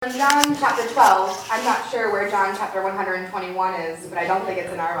In John chapter 12, I'm not sure where John chapter 121 is, but I don't think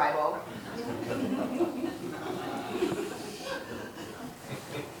it's in our Bible.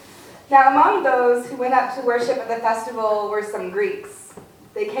 Now among those who went up to worship at the festival were some Greeks.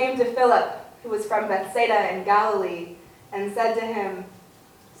 They came to Philip, who was from Bethsaida in Galilee, and said to him,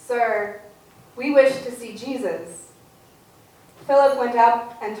 "Sir, we wish to see Jesus." Philip went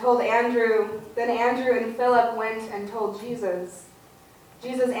up and told Andrew. Then Andrew and Philip went and told Jesus.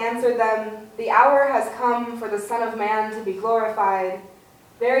 Jesus answered them, "The hour has come for the Son of Man to be glorified.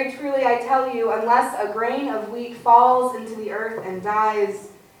 Very truly I tell you, unless a grain of wheat falls into the earth and dies,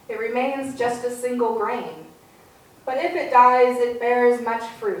 it remains just a single grain. But if it dies, it bears much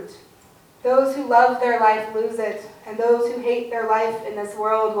fruit. Those who love their life lose it, and those who hate their life in this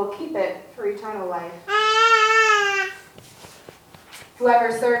world will keep it for eternal life.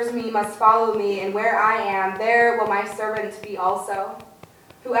 Whoever serves me must follow me, and where I am, there will my servant be also.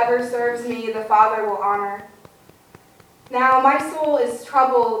 Whoever serves me, the Father will honor. Now my soul is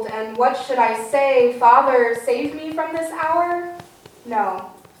troubled, and what should I say? Father, save me from this hour?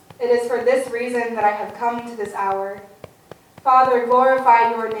 No, it is for this reason that I have come to this hour. Father, glorify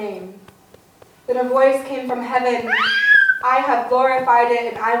your name." Then a voice came from heaven, "I have glorified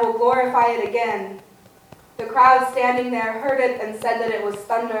it, and I will glorify it again." The crowd standing there heard it and said that it was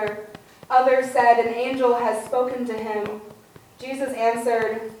thunder. Others said, "An angel has spoken to him." Jesus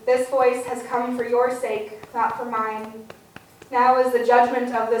answered, "This voice has come for your sake, not for mine. Now is the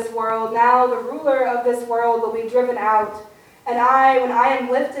judgment of this world. Now the ruler of this world will be driven out. And I, when I am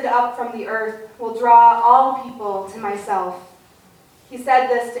lifted up from the earth, will draw all people to myself." He said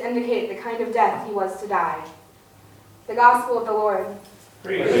this to indicate the kind of death he was to die. The Gospel of the Lord.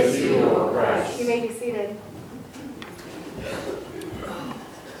 Praise to you, Lord Christ. You may be seated.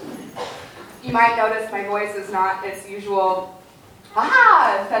 You might notice my voice is not its usual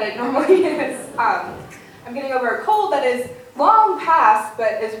that it normally is. I'm getting over a cold that is long past,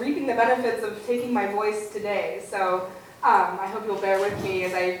 but is reaping the benefits of taking my voice today. So I hope you'll bear with me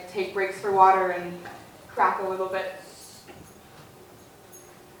as I take breaks for water and crack a little bit.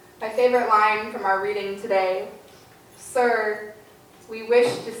 My favorite line from our reading today, "Sir, we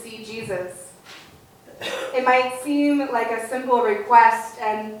wish to see Jesus." It might seem like a simple request,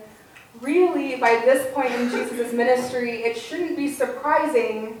 and really, by this point in Jesus' ministry, it shouldn't be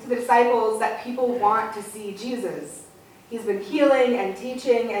surprising to the disciples that people want to see Jesus. He's been healing and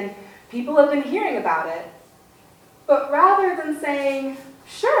teaching, and people have been hearing about it. But rather than saying,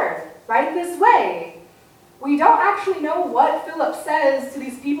 "Sure, right this way," we don't actually know what Philip says to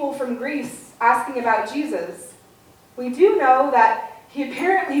these people from Greece asking about Jesus. We do know that he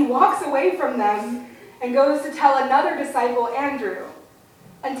apparently walks away from them and goes to tell another disciple, Andrew.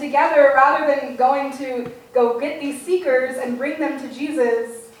 And together, rather than going to go get these seekers and bring them to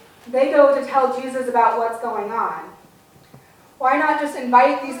Jesus, they go to tell Jesus about what's going on. Why not just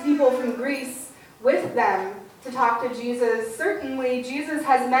invite these people from Greece with them to talk to Jesus? Certainly, Jesus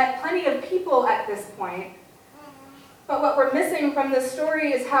has met plenty of people at this point. But what we're missing from this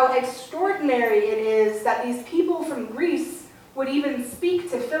story is how extraordinary it is that these people from Greece would even speak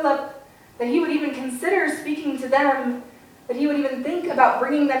to Philip, that he would even consider speaking to them, that he would even think about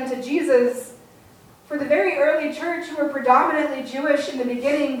bringing them to Jesus. For the very early church, who were predominantly Jewish in the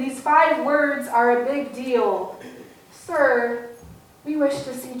beginning, these 5 words are a big deal. "Sir, we wish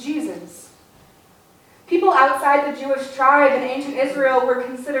to see Jesus." People outside the Jewish tribe in ancient Israel were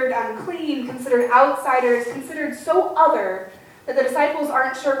considered unclean, considered outsiders, considered so other that the disciples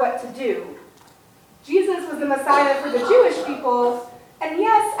aren't sure what to do. Jesus was the Messiah for the Jewish people, and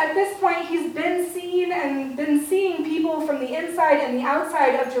yes, at this point, he's been seen and been seeing people from the inside and the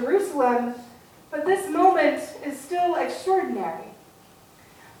outside of Jerusalem, but this moment is still extraordinary.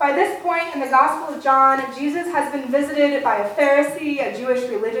 By this point in the Gospel of John, Jesus has been visited by a Pharisee, a Jewish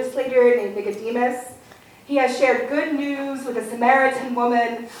religious leader named Nicodemus. He has shared good news with a Samaritan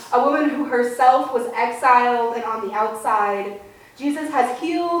woman, a woman who herself was exiled and on the outside. Jesus has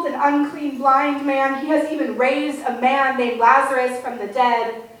healed an unclean blind man. He has even raised a man named Lazarus from the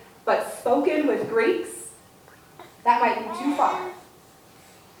dead, but spoken with Greeks? That might be too far.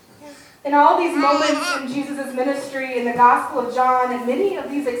 In all these moments in Jesus' ministry in the Gospel of John, many of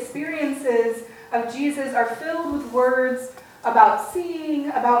these experiences of Jesus are filled with words about seeing,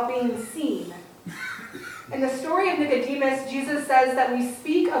 about being seen. In the story of Nicodemus, Jesus says that we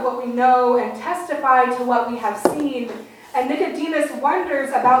speak of what we know and testify to what we have seen. And Nicodemus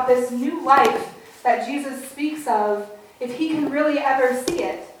wonders about this new life that Jesus speaks of, if he can really ever see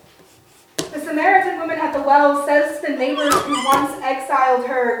it. The Samaritan woman at the well says to the neighbors who once exiled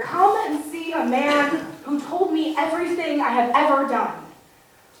her, "Come and see a man who told me everything I have ever done."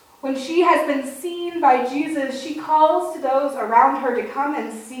 When she has been seen by Jesus, she calls to those around her to come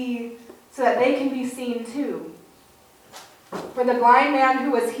and see so that they can be seen too. For the blind man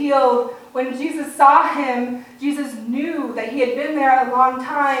who was healed, when Jesus saw him, Jesus knew that he had been there a long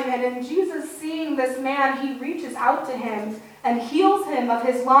time, and in Jesus seeing this man, he reaches out to him and heals him of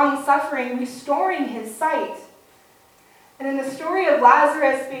his long suffering, restoring his sight. And in the story of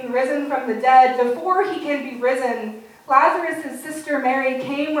Lazarus being risen from the dead, before he can be risen, Lazarus' sister Mary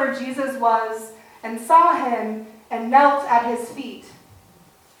came where Jesus was and saw him and knelt at his feet.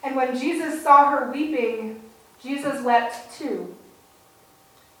 And when Jesus saw her weeping, Jesus wept too.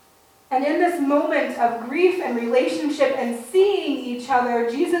 And in this moment of grief and relationship and seeing each other,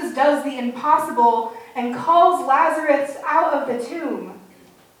 Jesus does the impossible and calls Lazarus out of the tomb.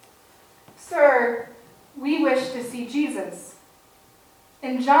 Sir, we wish to see Jesus.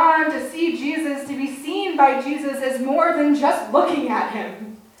 In John, to see Jesus, to be seen by Jesus, is more than just looking at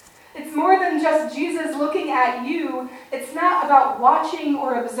him. It's more than just Jesus looking at you. It's not about watching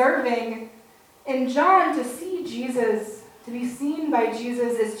or observing. In John, to see Jesus, to be seen by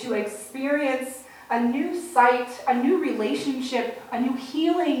Jesus, is to experience a new sight, a new relationship, a new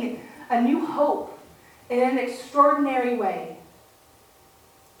healing, a new hope in an extraordinary way.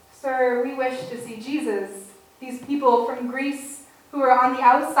 Sir, we wish to see Jesus. These people from Greece who are on the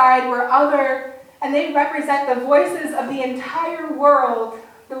outside were other, and they represent the voices of the entire world,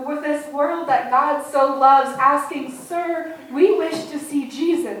 this world that God so loves, asking, Sir, we wish to see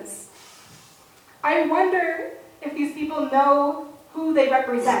Jesus. I wonder if these people know who they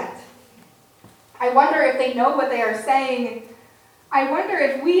represent. I wonder if they know what they are saying. I wonder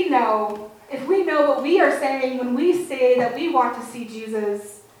if we know what we are saying when we say that we want to see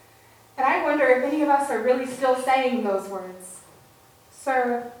Jesus. And I wonder if any of us are really still saying those words.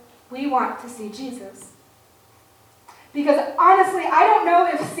 Sir, we want to see Jesus. Because honestly, I don't know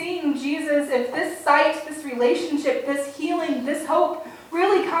if seeing Jesus, if this sight, this relationship, this healing, this hope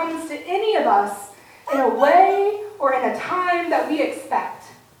really comes to any of us in a way or in a time that we expect.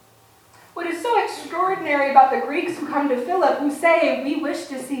 What is so extraordinary about the Greeks who come to Philip, who say, we wish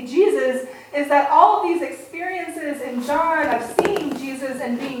to see Jesus, is that all of these experiences in John of seeing Jesus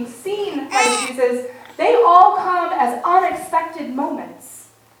and being seen by Jesus, they all come as unexpected moments.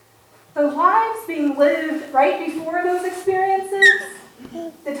 The lives being lived right before those experiences,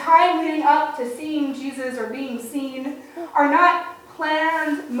 the time leading up to seeing Jesus or being seen, are not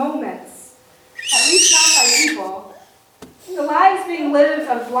planned moments, at least not by people. The lives being lived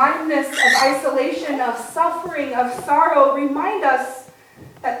of blindness, of isolation, of suffering, of sorrow remind us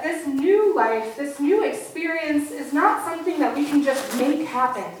that this new life, this new experience is not something that we can just make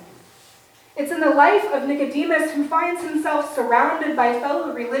happen. It's in the life of Nicodemus, who finds himself surrounded by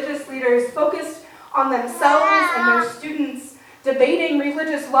fellow religious leaders focused on themselves and their students, debating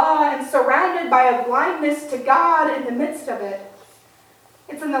religious law and surrounded by a blindness to God in the midst of it.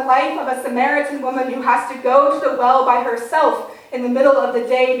 It's in the life of a Samaritan woman who has to go to the well by herself in the middle of the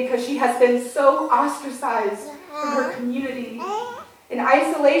day because she has been so ostracized from her community, in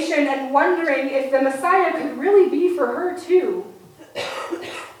isolation and wondering if the Messiah could really be for her too.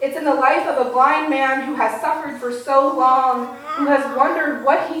 It's in the life of a blind man who has suffered for so long, who has wondered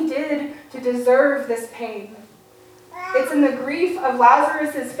what he did to deserve this pain. It's in the grief of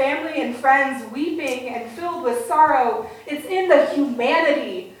Lazarus' family and friends weeping and filled with sorrow. It's in the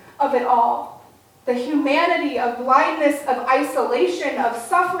humanity of it all. The humanity of blindness, of isolation, of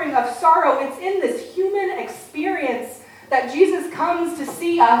suffering, of sorrow. It's in this human experience that Jesus comes to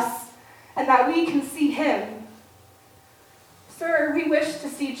see us and that we can see him. Sir, we wish to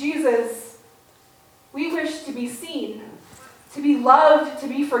see Jesus. We wish to be seen, to be loved, to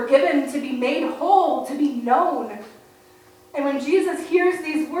be forgiven, to be made whole, to be known. And when Jesus hears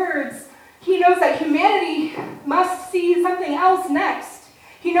these words, he knows that humanity must see something else next.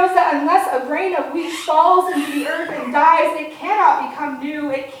 He knows that unless a grain of wheat falls into the earth and dies, it cannot become new.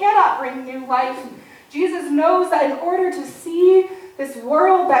 It cannot bring new life. Jesus knows that in order to see this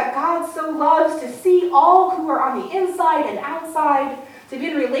world that God so loves, to see all who are on the inside and outside, to be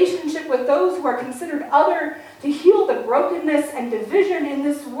in relationship with those who are considered other, to heal the brokenness and division in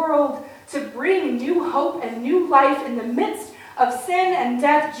this world, to bring new hope and new life in the midst of sin and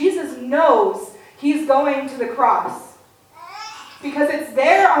death, Jesus knows he's going to the cross. Because it's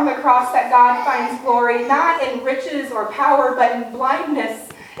there on the cross that God finds glory, not in riches or power, but in blindness,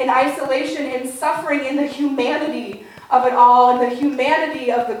 in isolation, in suffering, in the humanity of it all, in the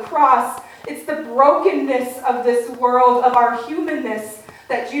humanity of the cross. It's the brokenness of this world, of our humanness,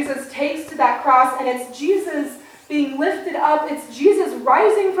 that Jesus takes to that cross, and it's Jesus being lifted up. It's Jesus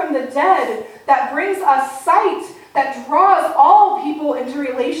rising from the dead that brings us sight, that draws all people into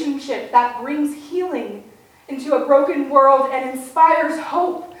relationship, that brings healing into a broken world and inspires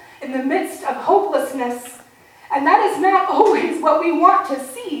hope in the midst of hopelessness. And that is not always what we want to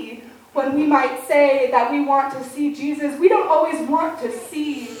see when we might say that we want to see Jesus. We don't always want to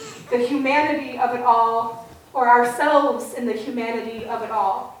see the humanity of it all or ourselves in the humanity of it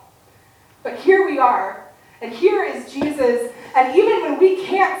all. But here we are, and here is Jesus, and even when we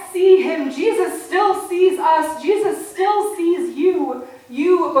can't see him, Jesus still sees us. Jesus still sees you,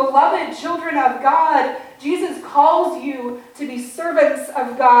 you beloved children of God. Jesus calls you to be servants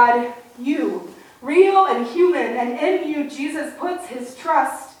of God, you, real and human, and in you Jesus puts his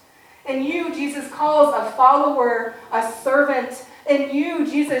trust. In you Jesus calls a follower, a servant. In you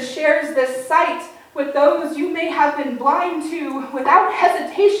Jesus shares this sight with those you may have been blind to without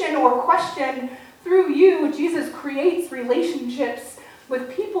hesitation or question. Through you, Jesus creates relationships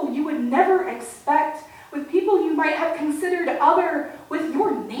with people you would never expect, with people you might have considered other, with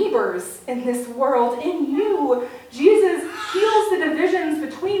your neighbors in this world. In you, Jesus heals the divisions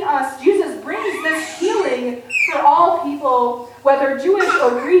between us. Jesus brings this healing for all people, whether Jewish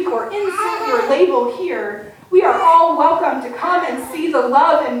or Greek or insert your label here. We are all welcome to come and see the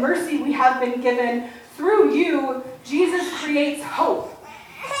love and mercy we have been given. Through you, Jesus creates hope.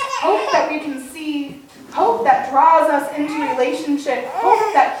 Hope that we can see, hope that draws us into relationship,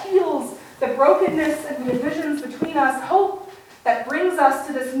 hope that heals the brokenness and the divisions between us, hope that brings us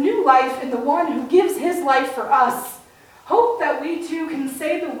to this new life in the one who gives his life for us. Hope that we too can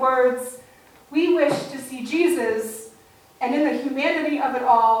say the words, "We wish to see Jesus," and in the humanity of it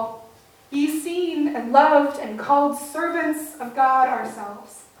all, be seen and loved and called servants of God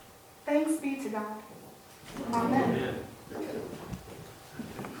ourselves. Thanks be to God. Amen. Amen.